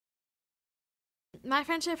My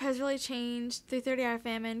friendship has really changed through 30-Hour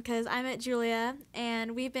Famine because I met Julia,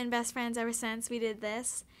 and we've been best friends ever since we did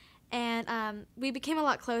this. And we became a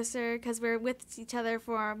lot closer because we're with each other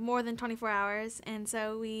for more than 24 hours, and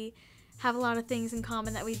so we have a lot of things in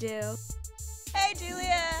common that we do. Hey,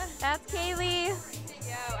 Julia. That's Kaylee.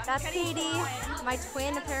 That's Katie, my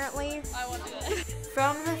twin apparently. I want to do that.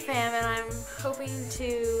 From the Famine, I'm hoping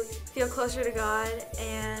to feel closer to God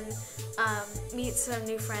and meet some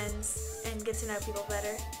new friends and get to know people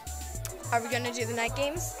better. Are we going to do the night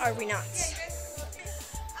games? Or are we not?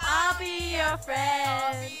 I'll be your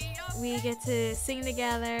friend. We get to sing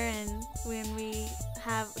together, and when we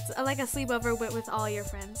have like a sleepover with all your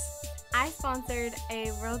friends. I sponsored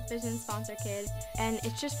a World Vision Sponsor Kid, and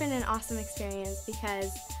it's just been an awesome experience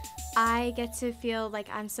because I get to feel like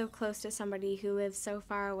I'm so close to somebody who lives so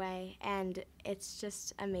far away, and it's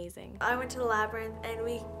just amazing. I went to the Labyrinth, and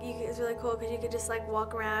it was really cool because you could just like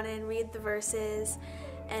walk around and read the verses,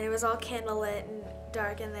 and it was all candlelit and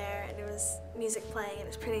dark in there, and it was music playing, and it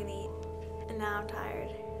was pretty neat. And now I'm tired.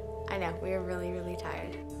 I know, we are really, really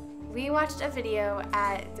tired. We watched a video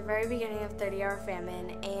at the very beginning of 30-Hour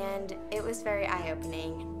Famine, and it was very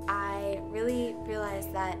eye-opening. I really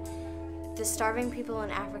realized that the starving people in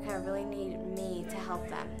Africa really need me to help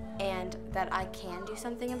them, and that I can do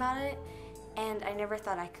something about it, and I never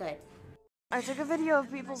thought I could. I took a video of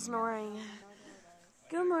people snoring.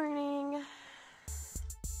 Good morning.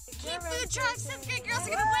 Keep food trucks, some good girls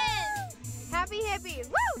are gonna win. Happy hippies,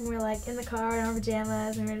 woo! We're like in the car in our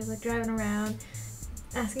pajamas, and we're just like driving around,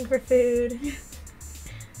 asking for food,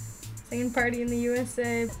 singing "Party in the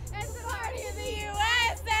USA." It's the party in the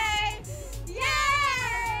USA!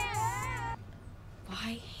 Yeah!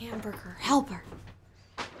 Buy hamburger, help her.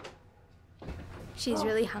 She's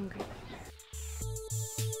really hungry.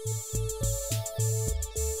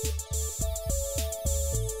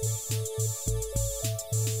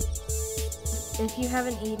 If you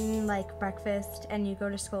haven't eaten like breakfast and you go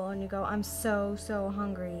to school and you go, I'm so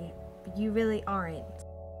hungry, you really aren't.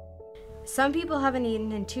 Some people haven't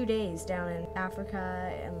eaten in 2 days down in Africa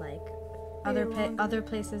and like other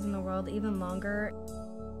places in the world, even longer.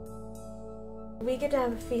 We get to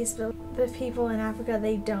have a feast, but the people in Africa,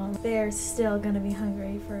 they don't. They're still gonna be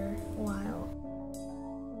hungry for a while.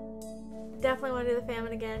 Definitely want to do the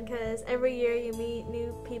Famine again because every year you meet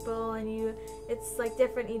new people, and it's like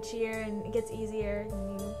different each year, and it gets easier,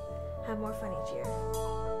 and you have more fun each year.